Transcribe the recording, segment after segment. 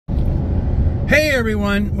Hey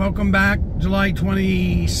everyone, welcome back. July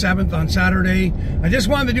 27th on Saturday. I just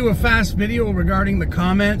wanted to do a fast video regarding the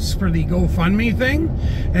comments for the GoFundMe thing.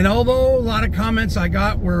 And although a lot of comments I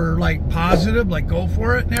got were like positive, like go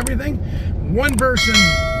for it and everything, one person,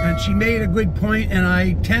 and she made a good point, and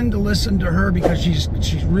I tend to listen to her because she's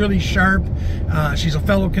really sharp. She's a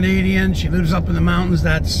fellow Canadian. She lives up in the mountains.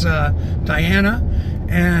 That's Diana.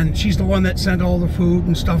 And she's the one that sent all the food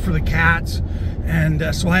and stuff for the cats.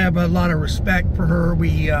 And so I have a lot of respect for her.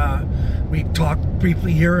 We talked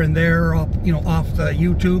briefly here and there, off the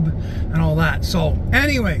YouTube and all that. So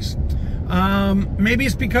anyways, maybe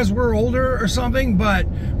it's because we're older or something, but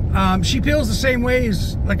she feels the same way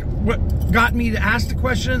as like what got me to ask the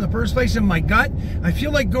question in the first place in my gut. I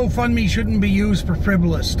feel like GoFundMe shouldn't be used for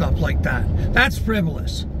frivolous stuff like that. That's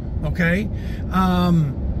frivolous, okay?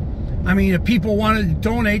 I mean, if people wanted to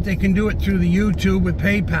donate, they can do it through the YouTube with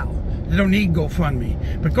PayPal. They don't need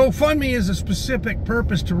GoFundMe. But GoFundMe is a specific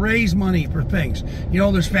purpose to raise money for things. You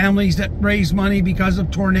know, there's families that raise money because of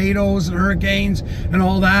tornadoes and hurricanes and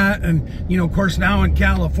all that. And, you know, of course, now in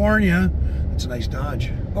California, it's a nice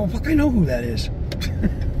Dodge. Oh, fuck, I know who that is.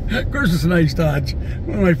 Of course it's a nice Dodge.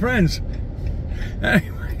 One of my friends.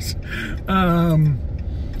 Anyways,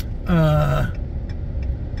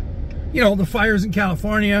 you know, the fires in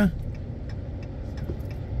California,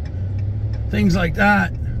 things like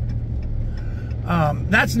that.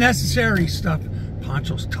 That's necessary stuff.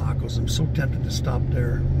 Pancho's Tacos. I'm so tempted to stop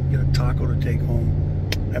there and get a taco to take home.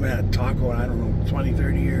 I haven't had a taco in, I don't know, 20,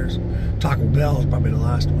 30 years. Taco Bell is probably the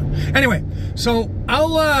last one. Anyway, so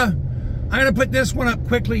I'm gonna put this one up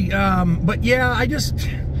quickly. But yeah, I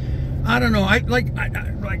don't know. I like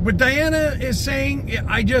what Diana is saying.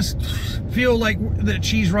 I just feel like that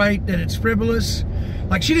she's right, that it's frivolous.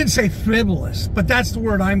 Like, she didn't say frivolous, but that's the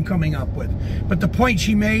word I'm coming up with. But the point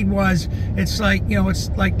she made was, it's like, you know, it's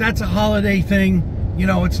like, that's a holiday thing. You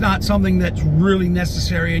know, it's not something that's really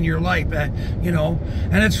necessary in your life, you know,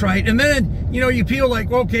 and it's right. And then, you know, you feel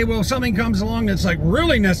like, okay, well, something comes along that's like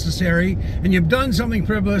really necessary, and you've done something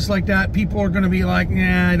frivolous like that, people are going to be like,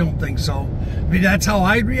 nah, I don't think so. I mean, that's how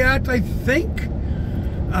I'd react, I think.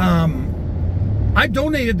 I've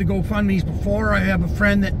donated to GoFundMes before. I have a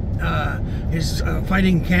friend that is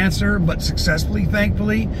fighting cancer, but successfully,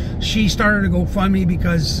 thankfully. She started a GoFundMe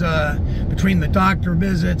because between the doctor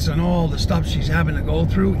visits and all the stuff she's having to go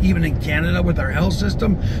through, even in Canada with our health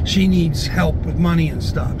system, she needs help with money and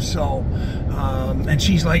stuff. So, and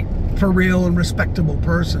she's like for real and respectable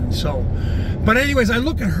person. So, but anyways, I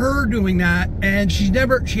look at her doing that, and she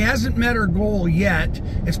hasn't met her goal yet.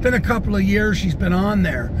 It's been a couple of years she's been on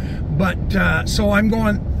there, but so I'm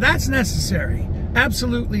going, that's necessary.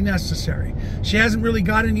 Absolutely necessary. She hasn't really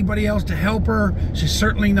got anybody else to help her. She's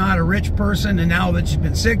certainly not a rich person, and now that she's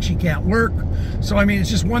been sick, she can't work. So, I mean, it's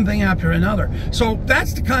just one thing after another. So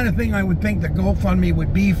that's the kind of thing I would think that GoFundMe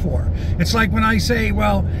would be for. It's like when I say,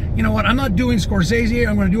 well, you know what, I'm not doing Scorsese,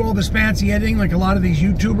 I'm going to do all this fancy editing like a lot of these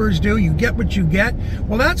YouTubers do. You get what you get.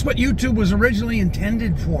 Well, that's what YouTube was originally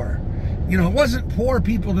intended for. You know, it wasn't for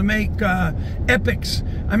people to make epics.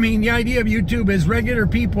 I mean, the idea of YouTube is regular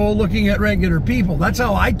people looking at regular people. That's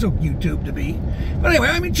how I took YouTube to be. But anyway,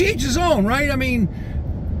 I mean, to each his own, right? I mean,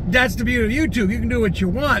 that's the beauty of YouTube. You can do what you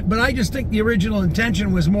want. But I just think the original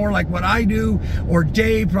intention was more like what I do, or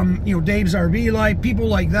Dave from, you know, Dave's RV Life, people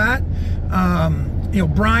like that. You know,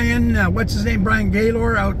 Brian, what's his name? Brian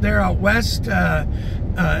Gaylor out there out west.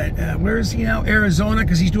 Where is he now? Arizona,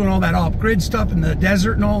 because he's doing all that off-grid stuff in the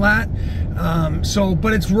desert and all that. So,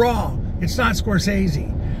 but it's raw. It's not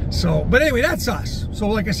Scorsese. So, but anyway, that's us. So,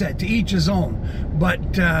 like I said, to each his own. But,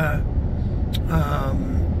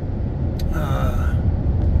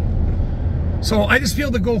 so I just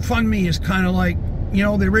feel the GoFundMe is kind of like, you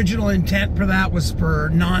know, the original intent for that was for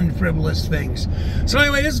non-frivolous things. So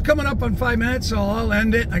anyway, this is coming up on 5 minutes, so I'll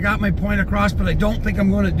end it. I got my point across, but I don't think I'm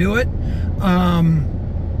going to do it.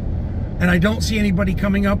 And I don't see anybody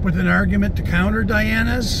coming up with an argument to counter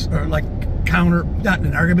Diana's, or like counter, not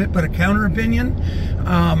an argument, but a counter opinion.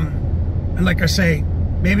 And like I say,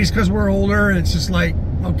 maybe it's because we're older and it's just like,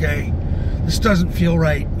 okay, this doesn't feel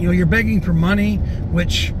right. You know, you're begging for money,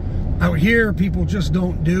 which out here people just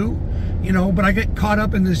don't do, you know, but I get caught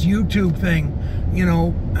up in this YouTube thing, you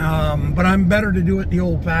know, but I'm better to do it the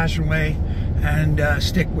old-fashioned way and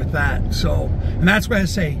stick with that. So, and that's why I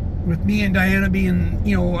say, with me and Diana being,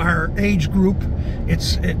 you know, our age group,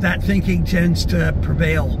 that thinking tends to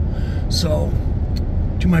prevail. So,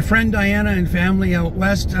 to my friend Diana and family out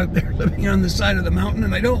west, out there living on the side of the mountain,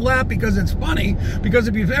 and I don't laugh because it's funny, because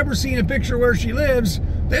if you've ever seen a picture where she lives,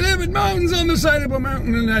 they live in mountains on the side of a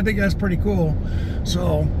mountain, and I think that's pretty cool.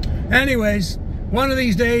 So, anyways, one of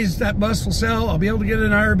these days that bus will sell. I'll be able to get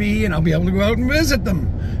an RV and I'll be able to go out and visit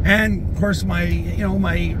them. And of course, my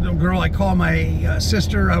little girl, I call my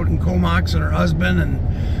sister out in Comox, and her husband,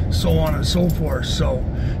 and so on and so forth. So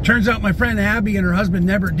turns out my friend Abby and her husband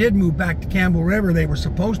never did move back to Campbell River. They were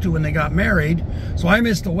supposed to when they got married. So I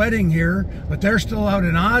missed the wedding here, but they're still out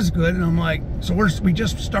in Osgood. And I'm like, so we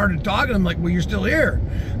just started talking. I'm like, well, you're still here.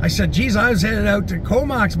 I said, geez, I was headed out to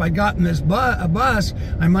Comox. If I'd gotten this a bus,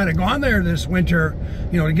 I might have gone there this winter,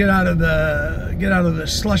 to get out of the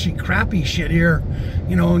slushy, crappy shit here,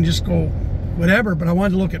 and just go whatever. But I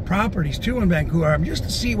wanted to look at properties too in Vancouver, just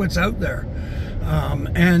to see what's out there.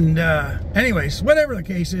 Anyways, whatever the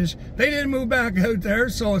case is, they didn't move back out there,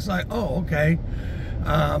 so it's like, oh, okay.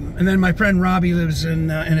 And then my friend Robbie lives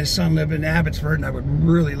and his son live in Abbotsford, and I would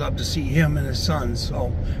really love to see him and his son.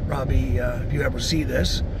 So Robbie, if you ever see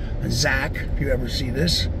this, and Zach, if you ever see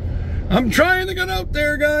this, I'm trying to get out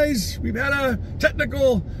there, guys. We've had a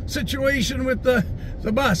technical situation with the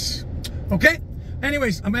bus. Okay?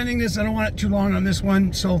 Anyways, I'm ending this. I don't want it too long on this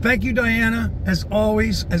one. So thank you, Diana. As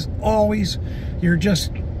always, you're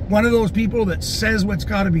just one of those people that says what's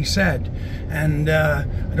got to be said. And I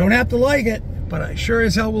don't have to like it, but I sure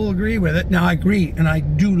as hell will agree with it. Now, I agree, and I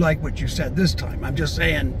do like what you said this time. I'm just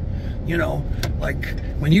saying, like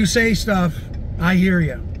when you say stuff, I hear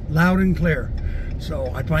you loud and clear.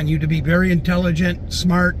 So I find you to be very intelligent,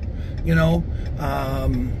 smart,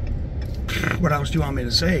 what else do you want me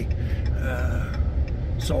to say?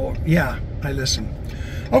 So yeah, I listen.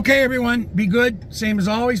 Okay, everyone, be good. Same as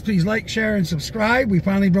always, please like, share, and subscribe. We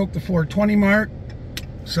finally broke the 420 mark.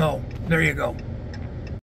 So there you go.